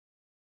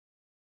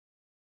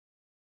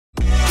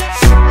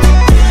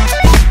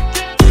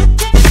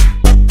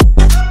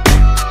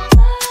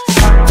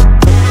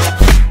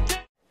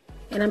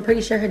And I'm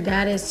pretty sure her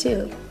dad is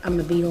too. I'm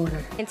gonna beat on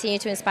her. Continue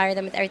to inspire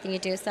them with everything you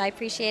do, so I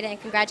appreciate it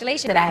and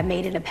congratulations. That I had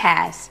made in the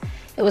past.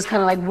 It was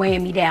kind of like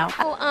weighing me down.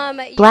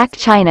 Blac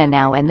Chyna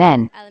now and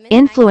then.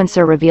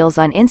 Influencer reveals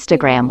on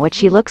Instagram what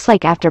she looks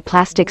like after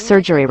plastic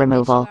surgery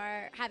removal.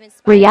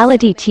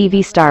 Reality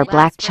TV star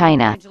Blac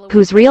Chyna,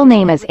 whose real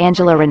name is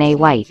Angela Renee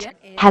White,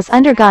 has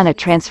undergone a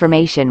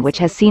transformation which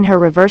has seen her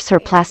reverse her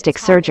plastic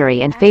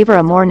surgery and favor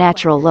a more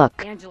natural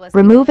look,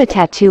 remove a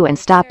tattoo and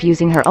stop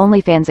using her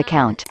OnlyFans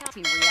account.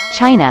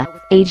 Chyna,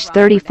 aged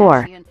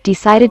 34,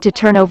 decided to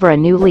turn over a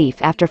new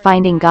leaf after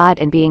finding God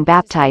and being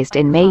baptized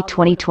in May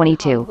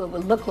 2022. What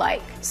would look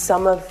like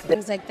some of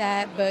things like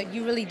that, but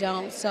you really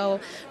don't. So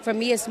for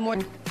me, it's more.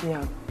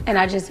 Yeah. And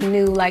I just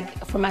knew,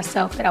 like, for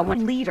myself that I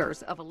want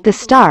leaders of the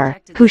star,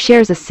 who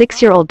shares a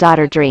 6-year-old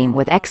daughter Dream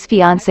with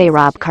ex-fiancé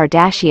Rob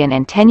Kardashian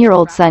and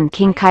 10-year-old son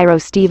King Cairo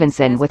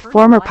Stevenson with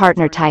former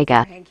partner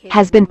Tyga,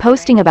 has been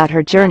posting about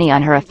her journey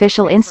on her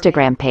official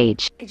Instagram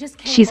page.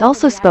 She's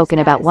also spoken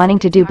about wanting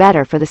to do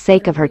better for the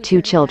sake of her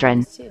 2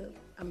 children.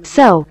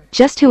 So,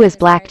 just who is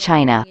Blac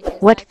Chyna?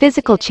 What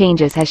physical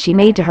changes has she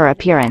made to her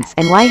appearance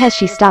and why has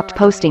she stopped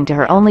posting to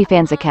her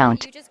OnlyFans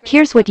account?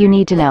 Here's what you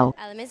need to know.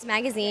 Elements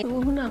magazine.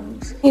 Who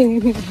knows?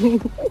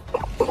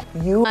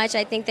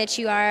 I think that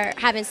you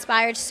have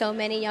inspired so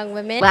many young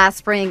women. Last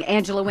spring,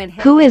 Angela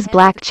went. Who is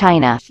Blac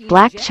Chyna?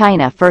 Blac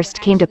Chyna first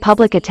came to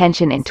public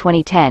attention in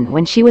 2010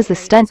 when she was the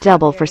stunt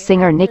double for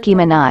singer Nicki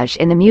Minaj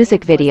in the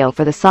music video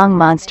for the song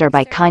Monster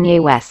by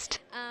Kanye West.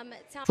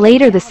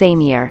 Later the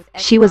same year,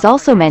 she was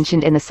also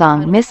mentioned in the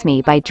song Miss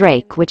Me by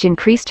Drake, which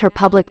increased her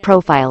public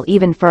profile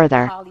even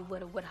further.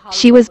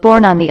 She was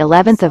born on the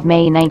 11th of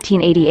May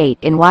 1988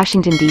 in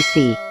Washington,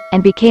 D.C.,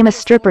 and became a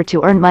stripper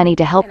to earn money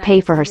to help pay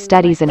for her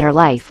studies in her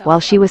life while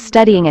she was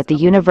studying at the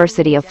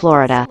University of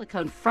Florida.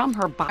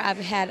 I've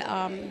had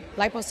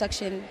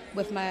liposuction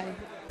with my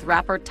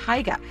rapper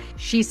Tyga.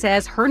 She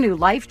says her new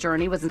life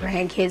journey was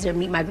grandkids or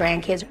meet my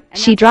grandkids.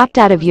 She dropped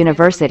out of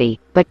university,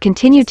 but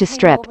continued to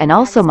strip and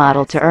also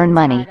model to earn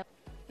money.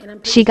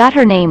 She got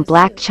her name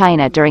Blac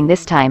Chyna during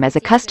this time as a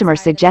customer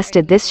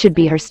suggested this should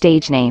be her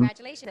stage name.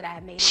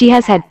 She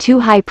has had 2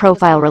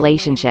 high-profile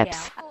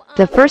relationships.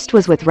 The first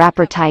was with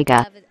rapper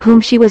Tyga, whom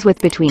she was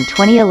with between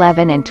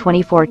 2011 and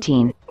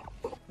 2014.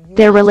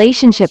 Their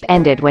relationship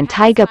ended when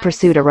Tyga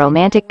pursued a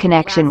romantic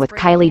connection with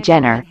Kylie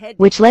Jenner,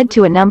 which led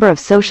to a number of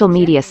social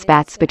media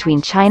spats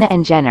between Chyna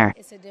and Jenner.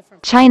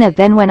 Chyna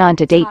then went on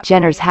to date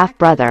Jenner's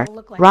half-brother,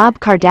 Rob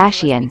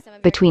Kardashian,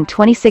 between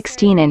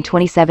 2016 and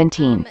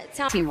 2017.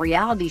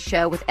 Reality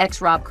show with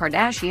ex-Rob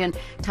Kardashian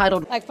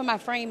titled like for my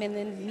frame and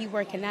then me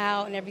working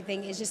out and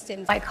everything, it just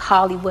didn't like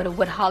Hollywood or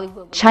what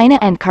Hollywood. Chyna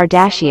and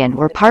Kardashian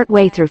were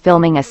partway through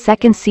filming a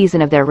 2nd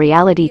season of their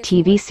reality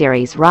TV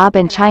series Rob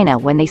and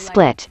Chyna when they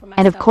split,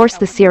 and of course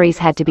the series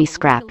had to be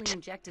scrapped.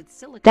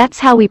 That's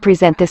how we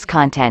present this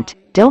content.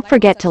 Don't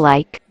forget to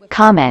like,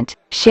 comment,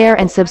 share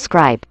and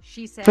subscribe.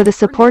 For the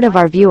support of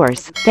our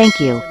viewers, thank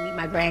you. Meet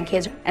my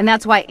grandkids. And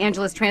that's why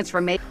Angela's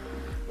transformation.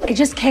 It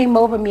just came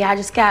over me. I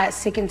just got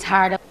sick and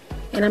tired of,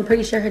 and I'm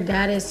pretty sure her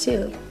dad is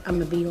too. I'm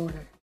gonna beat on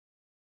her.